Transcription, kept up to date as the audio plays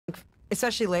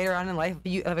especially later on in life,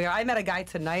 I met a guy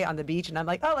tonight on the beach, and I'm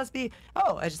like, I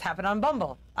just happened on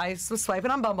Bumble. I was swiping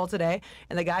on Bumble today,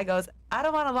 and the guy goes, I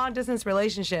don't want a long distance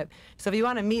relationship. So if you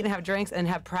want to meet and have drinks and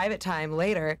have private time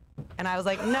later, and I was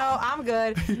like, no, I'm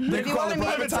good. If you want to meet,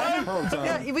 private time?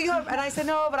 Yeah, we go. And I said,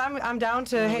 no, but I'm down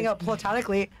to hang out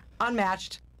platonically,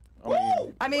 unmatched.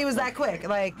 I mean, it was that quick.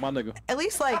 Like, my nigga. At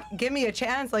least, like, give me a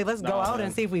chance. Like, let's go out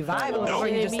and see if we vibe before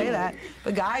you just say that.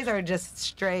 But guys are just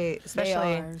straight,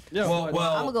 especially. Yeah, well,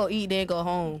 I'm gonna go eat, then go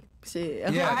home.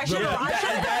 Shit. Yeah,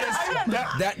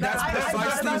 that's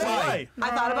precisely why. I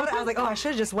thought about it. I was like, I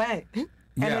should have just went. And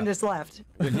then just left.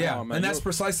 Yeah, and that's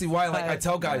precisely why, like, I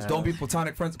tell guys, don't be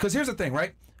platonic friends. Because here's the thing,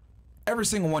 right? Every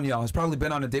single one of y'all has probably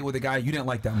been on a date with a guy you didn't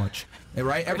like that much,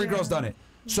 right? Every girl's done it.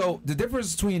 So the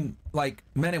difference between, like,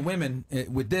 men and women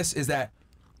with this is that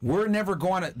we're never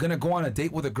gonna go on a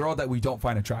date with a girl that we don't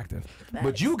find attractive.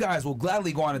 But you guys will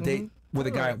gladly go on a date with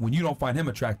a guy when you don't find him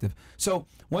attractive. So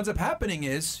what ends up happening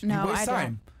is you waste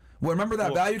time. Well, remember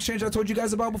that value exchange I told you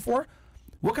guys about before?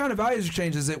 What kind of value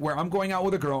exchange is it where I'm going out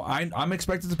with a girl, I'm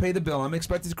expected to pay the bill, I'm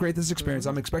expected to create this experience,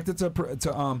 I'm expected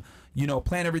to you know,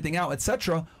 plan everything out,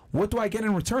 etc. What do I get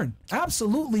in return?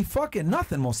 Absolutely fucking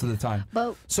nothing most of the time.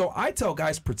 So I tell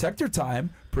guys, protect your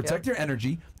time, protect your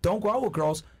energy, don't go out with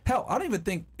girls. Hell, I don't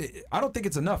think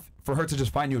it's enough for her to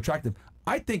just find you attractive.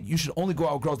 I think you should only go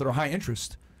out with girls that are high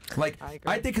interest. Like,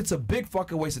 I think it's a big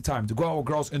fucking waste of time to go out with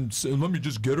girls and say, let me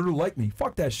just get her to like me.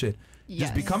 Fuck that shit.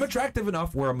 Just become attractive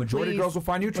enough where a majority of girls will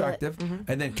find you attractive,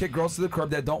 and then kick girls to the curb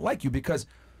that don't like you because,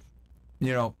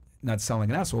 you know, not to sound like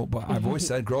an asshole, but I've always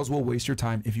said girls will waste your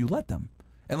time if you let them.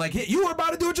 And like, you were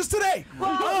about to do it just today.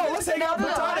 Well, let's hang out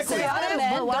platonically.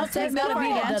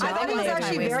 I thought he was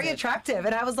actually very attractive,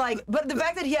 and I was like, but the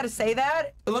fact that he had to say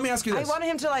that. Let me ask you this. I wanted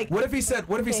him to like. What if he said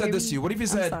this to you? What if he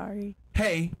said,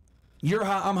 hey, you're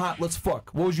hot, I'm hot, let's fuck.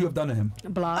 What would you have done to him?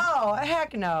 Block. Oh,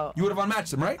 heck no. You would have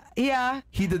unmatched him, right? Yeah.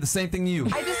 He did the same thing to you.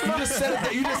 You just said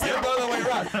it the other way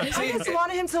around. I just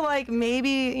wanted him to, like,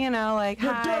 maybe, you know, like,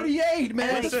 You're 38,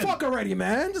 man. Just fuck already,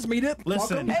 man. Just meet it.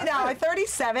 Listen. Hey, now, I'm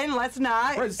 37. Let's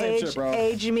not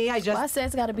age me. I said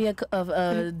it's got to be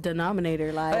a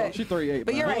denominator. Like, she's 38.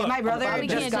 But you're right. My brother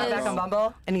just got back on Bumble.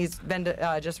 Bumble, and he's been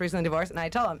just recently divorced. And I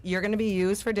tell him, you're going to be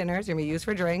used for dinners. You're going to be used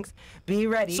for drinks. Be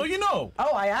ready. So you know.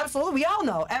 Oh, I absolutely. We all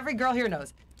know. Every girl here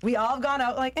knows. We all have gone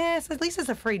out like, so at least it's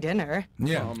a free dinner.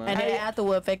 Yeah. And then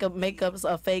afterward, make up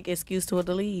a fake excuse to her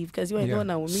to leave because you ain't doing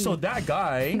nothing with me. So that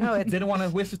guy didn't want to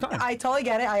waste his time. I totally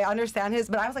get it. I understand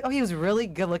but I was like, he was really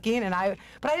good looking, but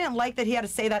I didn't like that he had to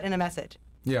say that in a message.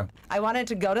 Yeah. I wanted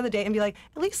to go to the date and be like,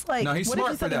 at least like. No, he's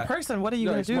smart for that. In person, what are you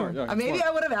gonna do? Maybe I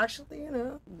would have actually, you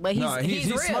know. But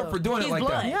he's smart for doing it like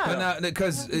that. Yeah.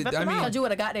 Because I mean, you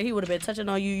would have got there, he would have been touching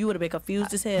on you. You would have been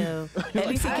confused as hell. At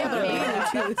least he kept it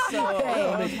with you.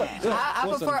 So I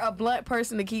prefer a blunt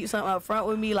person to keep something up front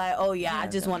with me. Like, oh yeah, I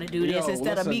just want to do this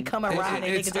instead of me coming around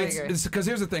and it's because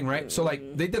here's the thing, right? So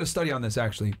like they did a study on this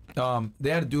actually. They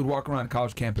had a dude walk around a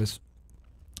college campus.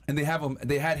 And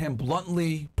they had him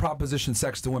bluntly proposition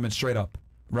sex to women straight up,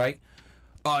 right?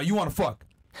 You want to fuck?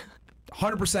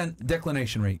 100%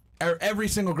 declination rate. Every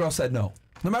single girl said no,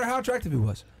 no matter how attractive he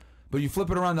was. But you flip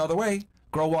it around the other way,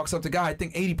 girl walks up to guy. I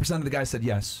think 80% of the guys said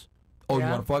yes. Oh, you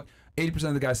want to fuck? 80%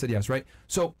 of the guys said yes, right?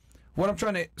 So what I'm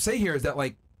trying to say here is that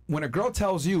like when a girl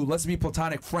tells you let's be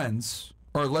platonic friends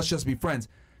or let's just be friends,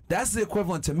 that's the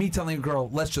equivalent to me telling a girl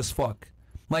let's just fuck.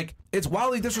 Like, it's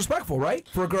wildly disrespectful, right?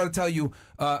 For a girl to tell you,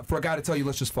 for a guy to tell you,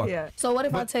 let's just fuck. Yeah. So what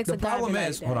if I text a guy? Hold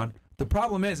on. The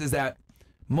problem is that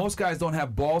most guys don't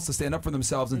have balls to stand up for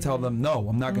themselves and tell them, no,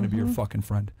 I'm not going to be your fucking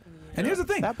friend. And here's the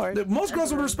thing: most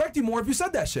girls would respect you more if you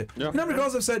said that shit. You know how many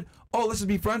girls have said, "Oh, let's just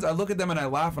be friends"? I look at them and I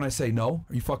laugh and I say, "No,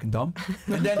 are you fucking dumb?"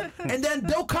 And then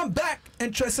they'll come back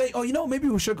and try to say, "Oh, you know, maybe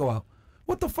we should go out."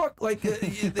 What the fuck? Like,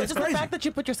 it's just crazy. The fact that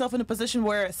you put yourself in a position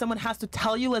where someone has to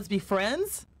tell you, let's be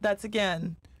friends, that's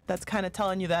kind of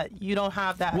telling you that you don't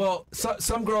have that. Well,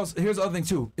 some girls, here's the other thing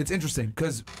too. It's interesting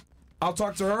because I'll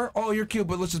talk to her, oh, you're cute,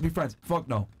 but let's just be friends. Fuck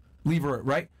no. Leave her,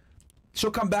 right?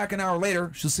 She'll come back an hour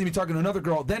later, she'll see me talking to another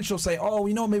girl, then she'll say, oh,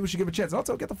 you know, maybe we should give a chance. And I'll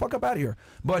tell her, get the fuck up out of here.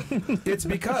 But it's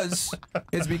because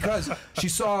she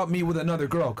saw me with another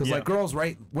girl. Because like girls,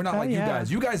 right, we're not like you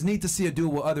guys. You guys need to see a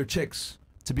dude with other chicks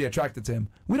to be attracted to him.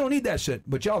 We don't need that shit,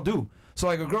 but y'all do. So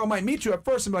like a girl might meet you at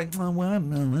first and be like, oh, well,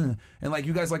 and like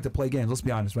you guys like to play games. Let's be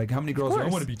honest, right? How many girls? I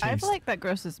want to be chased. I feel like that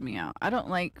grosses me out. I don't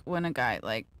like when a guy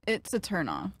like It's a turn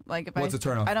off. Like if What's a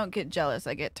turn off? I don't get jealous.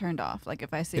 I get turned off. Like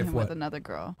if I see him what? with another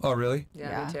girl. Oh, really?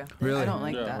 Yeah, me too. Really? I don't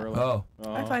like that. Really. Oh,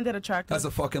 I find it attractive. that's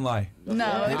a fucking lie.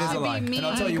 No, It is a lie, and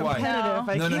I'll tell you why. Competitive.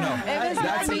 I No, no, can't. no. If it's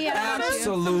That's not an me, I don't do.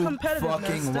 absolute Competitiveness,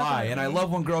 fucking lie, and I definitely.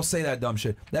 love when girls say that dumb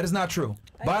shit. That is not true.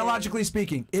 Biologically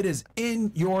speaking, it is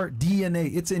in your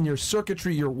DNA. It's in your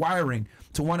circuitry, your wiring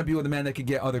to want to be with a man that could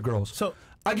get other girls. So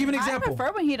I'll give you an I example.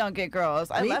 prefer when he don't get girls.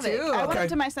 I Me love it. too. I want Okay. it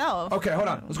to myself. Okay, hold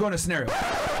on. Let's go into a scenario.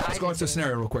 Let's go into a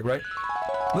scenario real quick, right?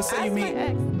 Let's say you meet.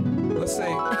 Let's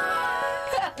say.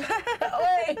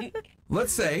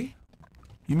 Let's say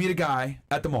you meet a guy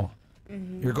at the mall.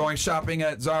 You're going shopping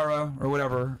at Zara or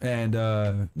whatever, and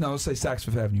no, let's say Saks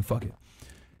Fifth Avenue. Fuck it.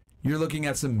 You're looking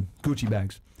at some Gucci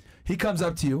bags. He comes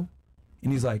up to you,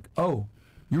 and he's like, "Oh,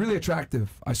 you're really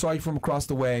attractive. I saw you from across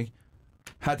the way.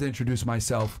 Had to introduce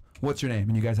myself. What's your name?"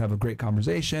 And you guys have a great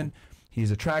conversation.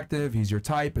 He's attractive. He's your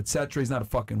type, etc. He's not a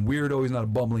fucking weirdo. He's not a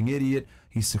bumbling idiot.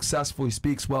 He's successful. He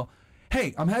speaks well.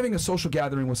 Hey, I'm having a social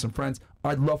gathering with some friends.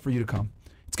 I'd love for you to come.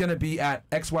 It's going to be at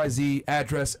XYZ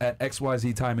address at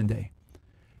XYZ time and day.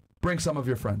 Bring some of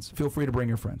your friends. Feel free to bring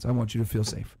your friends. I want you to feel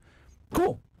safe.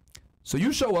 Cool. So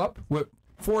you show up with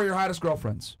 4 of your hottest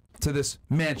girlfriends to this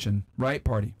mansion, right?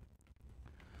 Party.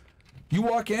 You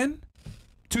walk in,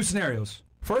 2 scenarios.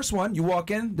 First one, you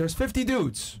walk in, there's 50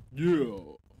 dudes. Yeah.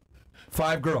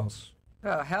 5 girls.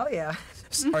 Oh, hell yeah.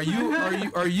 Are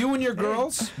you and your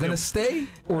girls gonna stay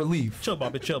or leave? chill,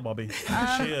 Bobby. Chill, Bobby.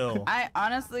 Chill. I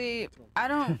honestly,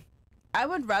 I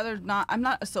would rather not. I'm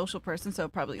not a social person, so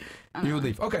probably. I don't You know. would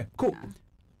leave. Okay, cool.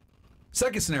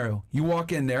 Second scenario, you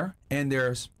walk in there and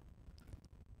there's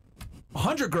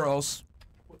 100 girls,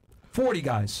 40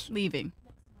 guys. Leaving.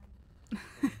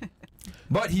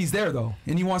 But he's there though,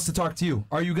 and he wants to talk to you.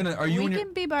 Are you We and your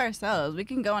can be by ourselves. We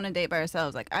can go on a date by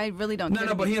ourselves. Like I really don't. No, care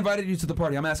no, to but be- he invited you to the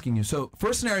party. I'm asking you. So,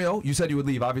 first scenario, you said you would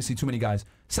leave. Obviously, too many guys.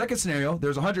 Second scenario,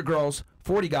 there's 100 girls,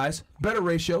 40 guys. Better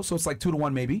ratio, so it's like 2 to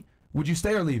 1 maybe. Would you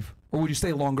stay or leave? Or would you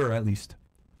stay longer at least?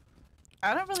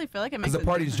 I don't really feel like it makes. Because the a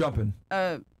party's difference.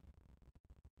 jumping.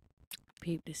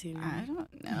 Peep the scenery. I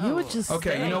don't know. You would just Okay,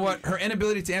 stay. you know what? Her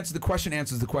inability to answer the question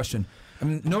answers the question. I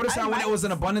mean, notice how when it was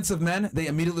an abundance of men, they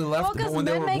immediately left. Well, but because when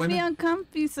there men were make women. me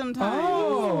uncomfy sometimes.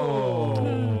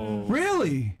 Oh,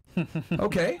 really?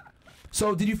 Okay.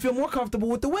 So, did you feel more comfortable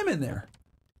with the women there?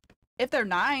 If they're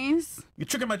nice. You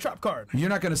triggered my trap card. You're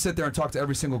not going to sit there and talk to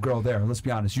every single girl there. Let's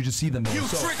be honest. You just see them there. You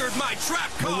So- triggered my trap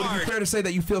But would it be card! fair to say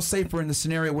that you feel safer in the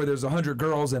scenario where there's 100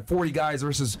 girls and 40 guys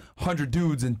versus 100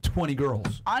 dudes and 20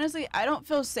 girls? Honestly, I don't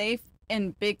feel safe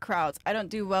in big crowds. I don't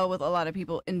do well with a lot of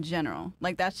people in general.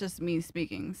 Like that's just me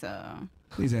speaking. So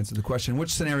Please answer the question.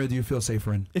 Which scenario do you feel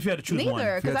safer in? If you had to choose one.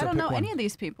 neither, If you because had I to don't know pick one. any of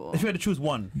these people. If you had to choose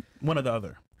one or the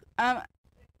other.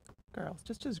 Girls,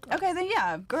 just girls. Okay, then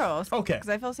yeah, girls. Okay. Because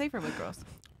I feel safer with girls.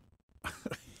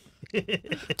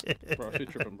 Bro, she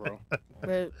tripping, bro.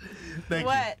 But Thank you.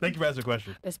 What? Thank you for asking the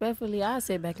question. respectfully, I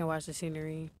sit back and watch the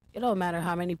scenery. It don't matter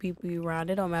how many people you around.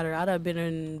 It don't matter. I done been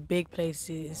in big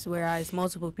places where it's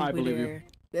multiple people believe you.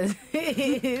 there.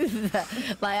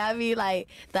 Like I mean, like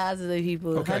thousands of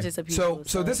people, hundreds of people.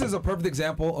 So this is a perfect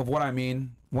example of what I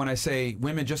mean when I say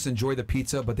women just enjoy the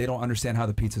pizza, but they don't understand how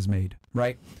the pizza's made,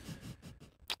 right?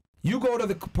 You go to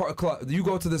the you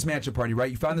go to this mansion party, right?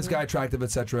 You found this guy attractive,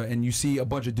 etc., and you see a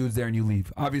bunch of dudes there, and you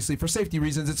leave. Obviously, for safety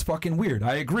reasons, it's fucking weird.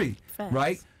 I agree, Facts.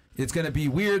 right? It's gonna be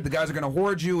weird. The guys are gonna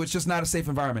hoard you. It's just not a safe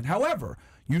environment. However,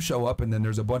 you show up, and then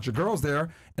there's a bunch of girls there,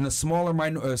 and a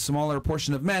smaller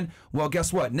portion of men. Well,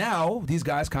 guess what? Now these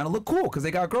guys kind of look cool because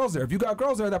they got girls there. If you got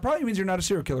girls there, that probably means you're not a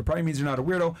serial killer. Probably means you're not a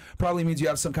weirdo. Probably means you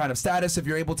have some kind of status if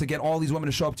you're able to get all these women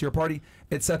to show up to your party,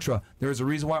 etc. There is a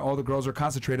reason why all the girls are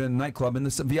concentrated in the nightclub in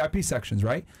the VIP sections,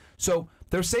 right? So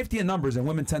there's safety in numbers, and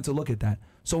women tend to look at that.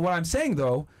 So what I'm saying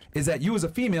though is that you as a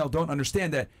female don't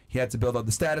understand that he had to build up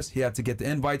the status, he had to get the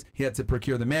invites, he had to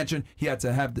procure the mansion, he had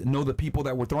to know the people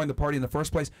that were throwing the party in the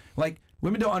first place. Like,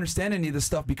 women don't understand any of this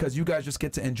stuff because you guys just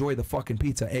get to enjoy the fucking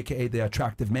pizza, aka the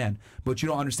attractive man. But you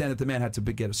don't understand that the man had to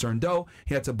get a certain dough,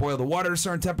 he had to boil the water at a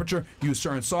certain temperature, use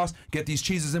certain sauce, get these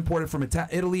cheeses imported from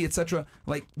Italy, etc.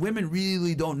 Like, women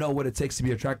really don't know what it takes to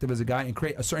be attractive as a guy and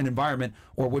create a certain environment,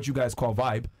 or what you guys call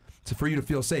vibe, for you to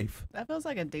feel safe. That feels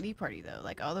like a Diddy party though.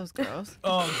 Like all those girls.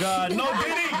 Oh God, no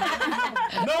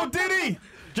Diddy, no Diddy.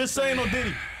 Just saying, no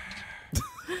Diddy.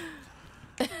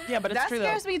 Yeah, but it's That true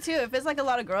scares me too. If it's like a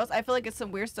lot of girls, I feel like it's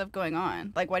some weird stuff going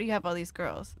on. Like, why do you have all these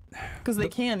girls? because they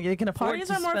can afford Parties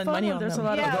to are more spend fun money when on there's them. a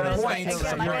lot of Yeah, The but point,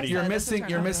 again, like I you're said, missing, that's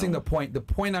a you're turn missing off. the point. The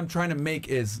point I'm trying to make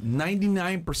is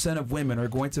 99% of women are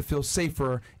going to feel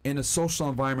safer in a social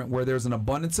environment where there's an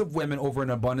abundance of women over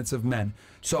an abundance of men.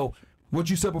 So what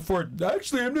you said before,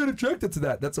 actually, I'm not attracted to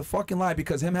that. That's a fucking lie,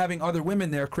 because him having other women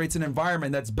there creates an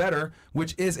environment that's better,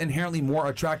 which is inherently more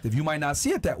attractive. You might not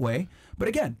see it that way, but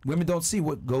again, women don't see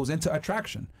what goes into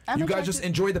attraction. You guys just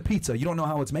enjoy the pizza. You don't know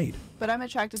how it's made. But I'm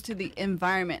attracted to the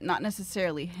environment, not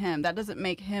necessarily him. That doesn't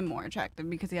make him more attractive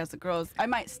because he has the girls. I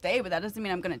might stay, but that doesn't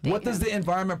mean I'm going to date What does the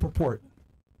environment purport?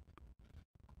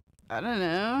 I don't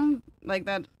know. Like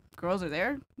that girls are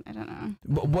there? I don't know.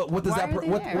 What does that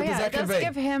what does that convey? It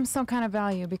does give him some kind of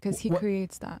value because he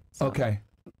creates that. So. Okay.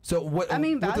 So what? I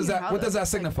mean, what does that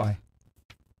signify?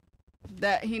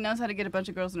 That he knows how to get a bunch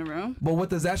of girls in a room. But what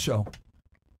does that show?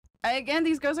 Again,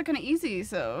 these girls are kind of easy,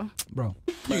 so. Bro,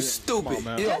 you stupid.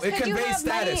 Just it conveys you have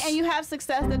status. money and you have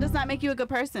success, that does not make you a good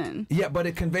person. Yeah, but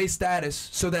it conveys status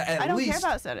so that at least. I don't care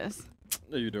about status.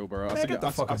 Yeah, you do, bro. Man, get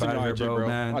the fuck out of here, bro,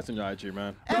 man. I seen your IG,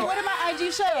 man. And what did my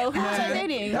IG show? Who was I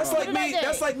dating? That's like me.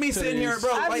 That's like me sitting here,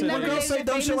 bro. Like when girls say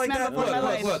dumb shit like that.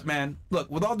 Look, man. Look,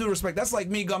 with all due respect, that's like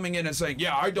me coming in and saying,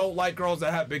 "Yeah, I don't like girls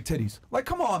that have big titties." Like,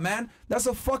 come on, man. That's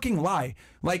a fucking lie.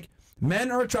 Like,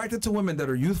 men are attracted to women that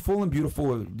are youthful and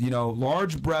beautiful, you know,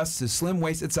 large breasts, slim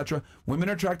waist, etc. Women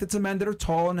are attracted to men that are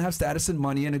tall and have status and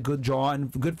money and a good jaw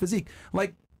and good physique.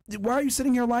 Like, why are you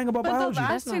sitting here lying about biology? The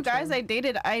last two guys I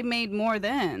dated, I made more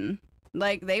than.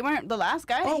 Like, they weren't the last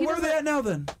guy. Oh, where are they at now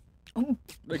then?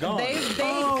 They're gone. They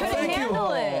couldn't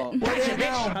handle it. Where are they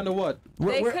now? Handle what?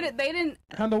 They couldn't. They didn't.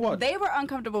 Handle what? They were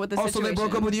uncomfortable with the situation. Oh, so they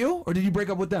broke up with you, or did you break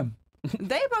up with them?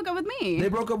 They broke up with me. They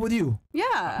broke up with you.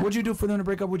 Yeah. What'd you do for them to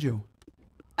break up with you?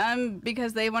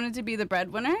 Because they wanted to be the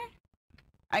breadwinner,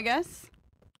 I guess.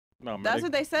 No, man, that's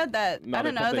what they said. That no, I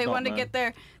don't know. They want to man. get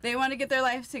their. They want to get their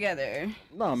life together.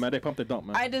 No, man, they pumped their dump,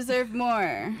 man. I deserve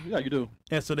more. Yeah, you do.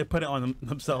 Yeah, so they put it on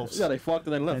themselves. Yeah, they fucked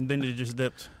and then left. And then they just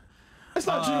dipped. It's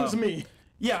not you, it's me.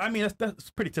 Yeah, I mean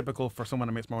that's pretty typical for someone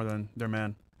that makes more than their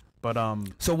man. But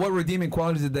So what redeeming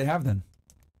qualities did they have then?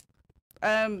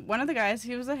 One of the guys,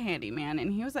 he was a handyman,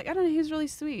 and he was like, I don't know, he was really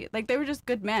sweet. Like, they were just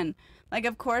good men. Like,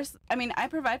 of course, I mean, I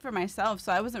provide for myself,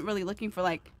 so I wasn't really looking for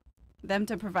like them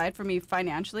to provide for me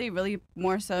financially. Really,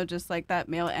 more so just like that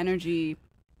male energy,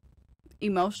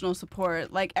 emotional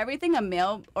support, like everything a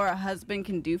male or a husband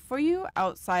can do for you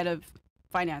outside of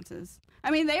finances. I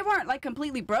mean, they weren't like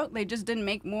completely broke. They just didn't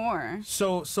make more.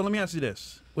 So let me ask you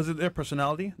this: was it their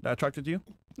personality that attracted you?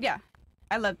 Yeah,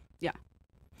 yeah.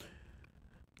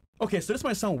 Okay, so this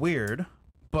might sound weird,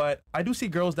 but I do see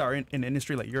girls that are in the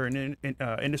industry, like you're in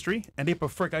industry, and they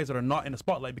prefer guys that are not in the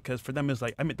spotlight because for them it's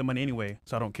like, I make the money anyway,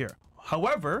 so I don't care.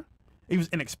 However, if he was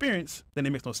inexperienced, then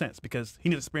it makes no sense because he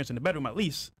needs experience in the bedroom at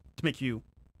least to make you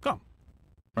come,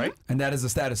 right? And that is a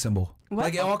status symbol. What?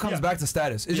 Like, it all comes back to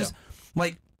status. It's just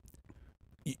like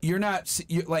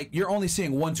you're only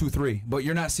seeing 1, 2, 3, but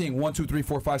you're not seeing 1, 2, 3,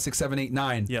 4, 5, 6, 7, 8,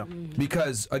 9. Yeah.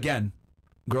 Because again,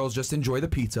 girls just enjoy the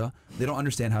pizza. They don't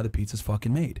understand how the pizza's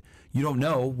fucking made. You don't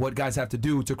know what guys have to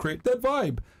do to create that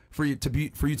vibe for you to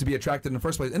be attracted in the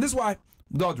first place. And this is why,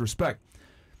 with all due respect,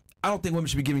 I don't think women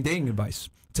should be giving dating advice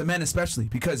to men, especially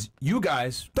because you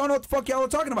guys don't know what the fuck y'all are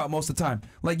talking about most of the time.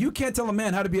 Like, you can't tell a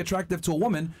man how to be attractive to a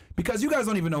woman because you guys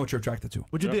don't even know what you're attracted to.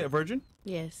 Would you date a virgin?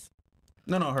 Yes.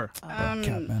 No, her.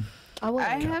 Cat, man.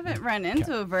 I haven't run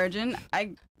into a virgin.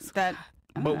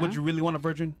 But would you really want a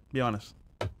virgin? Be honest.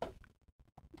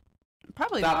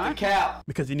 Probably not.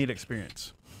 Because you need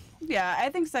experience. Yeah, I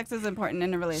think sex is important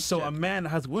in a relationship. So a man that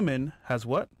has women has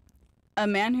what? A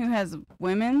man who has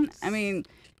women, I mean,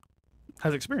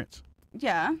 has experience.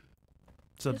 Yeah.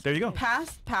 So there you go.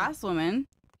 Past women,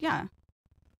 yeah.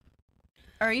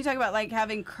 Or are you talking about like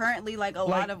having currently like a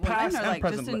lot of women, or like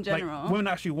just in general? Like, women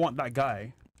actually want that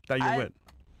guy that you're with.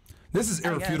 This is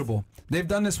irrefutable. They've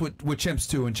done this with chimps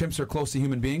too, and chimps are close to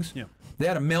human beings. Yeah. They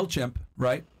had a male chimp,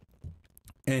 right?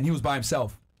 And he was by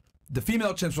himself. The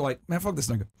female chimps were like, man, fuck this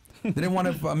nigga. They didn't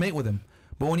want to mate with him.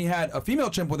 But when he had a female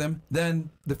chimp with him, then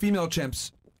the female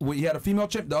chimps, when he had a female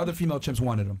chimp, the other female chimps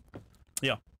wanted him.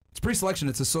 Yeah. It's pre-selection.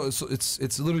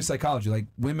 It's literally psychology. Like,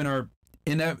 women are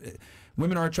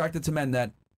attracted to men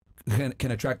that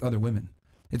can attract other women.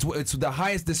 It's the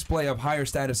highest display of higher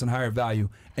status and higher value.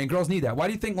 And girls need that. Why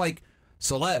do you think like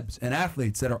celebs and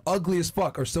athletes that are ugly as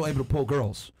fuck are still able to pull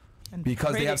girls?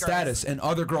 Because they have status and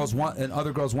other girls want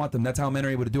them. That's how men are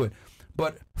able to do it.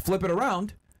 But flip it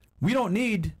around, we don't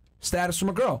need status from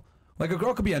a girl. Like, a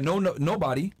girl could be a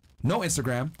nobody, no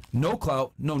Instagram, no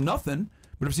clout, no nothing.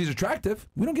 But if she's attractive,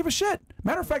 we don't give a shit.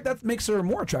 Matter of fact, that makes her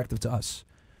more attractive to us.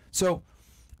 So,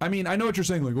 I mean, I know what you're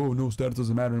saying, like, oh, no, status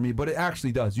doesn't matter to me, but it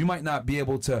actually does. You might not be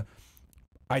able to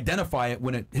identify it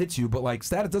when it hits you, but like,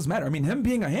 status does matter. I mean, him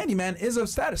being a handyman is a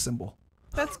status symbol.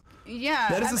 That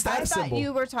is a status symbol. I thought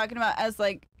you were talking about as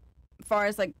like, far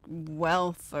as like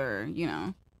wealth or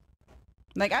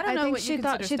Like I don't know think what you she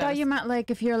consider thought you meant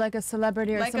like if you're like a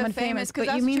celebrity or Like a someone famous, 'cause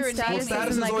but you that's mean true. status, Well, status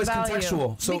isn't is like always value.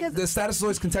 contextual. So Because- the status is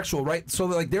always contextual, right? So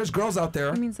like, there's girls out there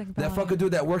It means, like, that fuck value. a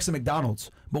dude that works at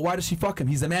McDonald's, but why does she fuck him?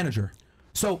 He's the manager.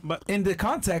 So, But- in the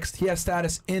context, he has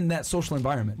status in that social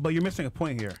environment. But you're missing a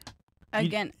point here.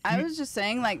 Again, I was just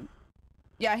saying, like,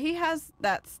 yeah, he has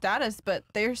that status, but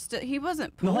he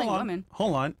wasn't No, pulling hold on. women.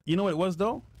 Hold on. You know what it was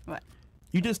though? What?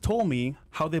 You just told me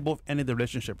how they both ended the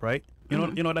relationship, right? You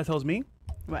know. You know what that tells me?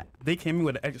 What? They came in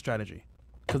with an exit strategy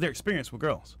because they're experienced with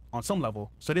girls on some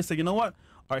level. So they said, you know what?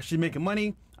 All right, she's making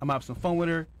money. I'm gonna have some fun with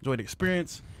her, enjoy the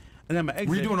experience, and then I'm gonna exit.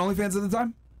 Were you doing OnlyFans at the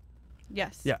time?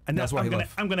 Yes. Yeah, and That's why he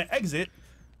left. I'm gonna exit.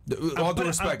 All due But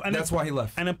respect, and that's why he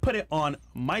left. And then put it on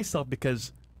myself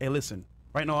because, hey, listen,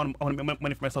 right now I want to make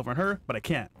money for myself and her, but I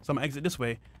can't. So I'm gonna exit this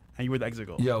way, and you were the exit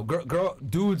goal. Yo,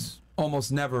 dudes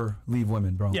almost never leave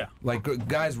women, bro. Yeah. Like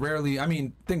guys rarely. I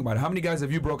mean, think about it. How many guys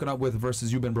have you broken up with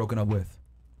versus you've been broken up with?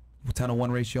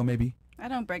 10-to-1 ratio, maybe. I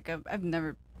don't break up. I've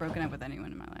never broken up with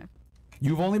anyone in my life.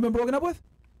 You've only been broken up with?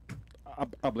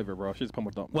 I believe her, bro. She's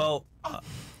pumping dump. Well,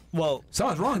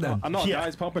 Something's wrong then. I know yeah. a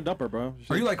guy's pumping dump her, bro.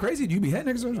 Are you like crazy? Do you be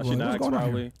hitting niggas? She What's nags going on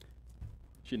here? probably.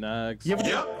 She nags. you ever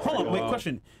did, hold on, wait,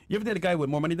 question. You ever date a guy with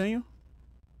more money than you?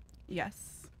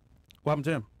 Yes. What happened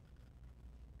to him?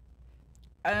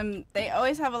 They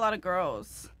always have a lot of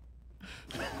girls.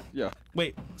 Yeah.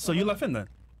 Wait, so you left him then?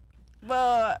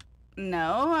 Well,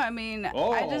 no. I mean,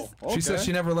 I just. Okay. She says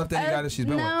she never left any guy that she's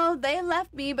been with. No, they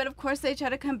left me, but of course they try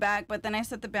to come back. But then I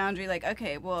set the boundary, like,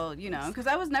 okay, well, you know, because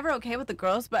I was never okay with the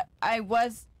girls, but I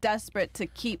was desperate to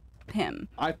keep him.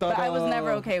 I thought But I was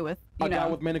never okay with, you a guy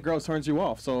know, with many girls turns you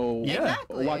off. So Yeah.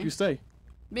 Exactly. why'd you stay?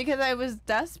 because I was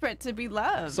desperate to be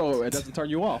loved. So it doesn't turn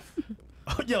you off.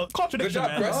 Yo, contradiction, Good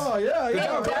job, man. Chris. Oh yeah, It yeah.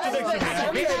 does, but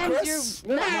Okay, sometimes Chris.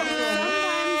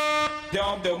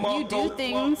 you do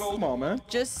things Come on, man.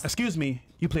 just Excuse me,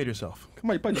 you played yourself. Come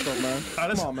on, you played yourself, man.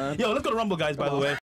 Let's- Come on, man. Yo, let's go to Rumble, guys, by the way.